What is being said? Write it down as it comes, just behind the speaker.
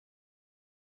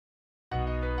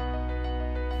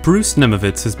Bruce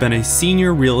Nemovitz has been a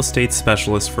senior real estate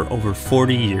specialist for over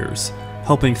 40 years,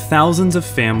 helping thousands of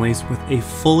families with a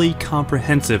fully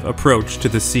comprehensive approach to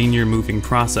the senior moving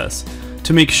process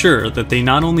to make sure that they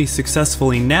not only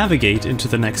successfully navigate into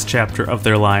the next chapter of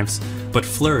their lives, but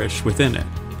flourish within it.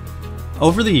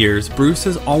 Over the years, Bruce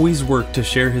has always worked to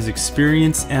share his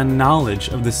experience and knowledge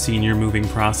of the senior moving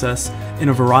process in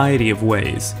a variety of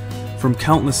ways, from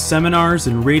countless seminars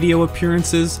and radio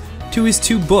appearances to his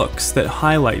 2 books that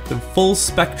highlight the full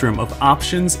spectrum of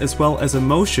options as well as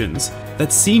emotions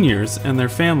that seniors and their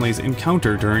families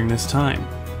encounter during this time.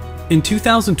 In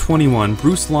 2021,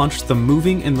 Bruce launched the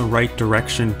Moving in the Right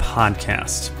Direction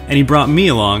podcast, and he brought me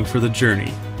along for the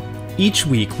journey. Each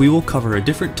week, we will cover a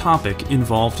different topic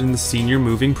involved in the senior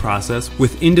moving process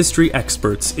with industry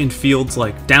experts in fields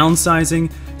like downsizing,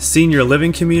 senior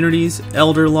living communities,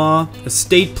 elder law,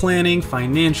 estate planning,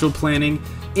 financial planning,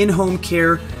 in-home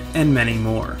care, and many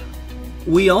more.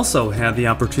 We also had the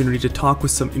opportunity to talk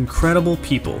with some incredible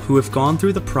people who have gone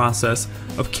through the process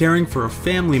of caring for a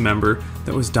family member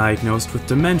that was diagnosed with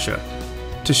dementia,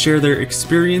 to share their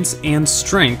experience and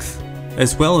strength,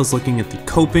 as well as looking at the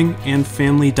coping and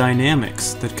family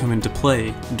dynamics that come into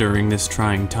play during this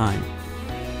trying time.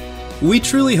 We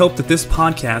truly hope that this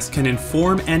podcast can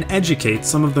inform and educate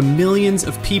some of the millions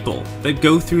of people that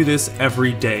go through this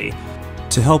every day,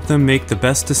 to help them make the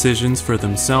best decisions for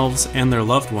themselves and their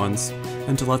loved ones,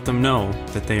 and to let them know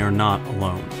that they are not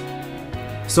alone.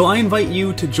 So I invite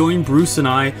you to join Bruce and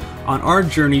I on our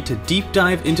journey to deep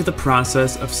dive into the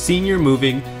process of senior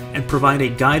moving and provide a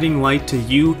guiding light to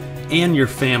you and your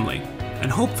family, and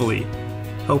hopefully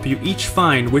help you each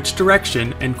find which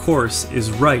direction and course is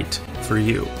right for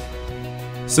you.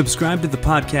 Subscribe to the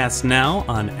podcast now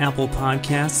on Apple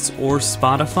Podcasts or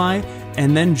Spotify,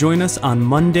 and then join us on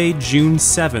Monday, June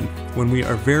 7th, when we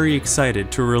are very excited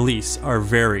to release our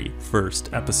very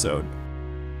first episode.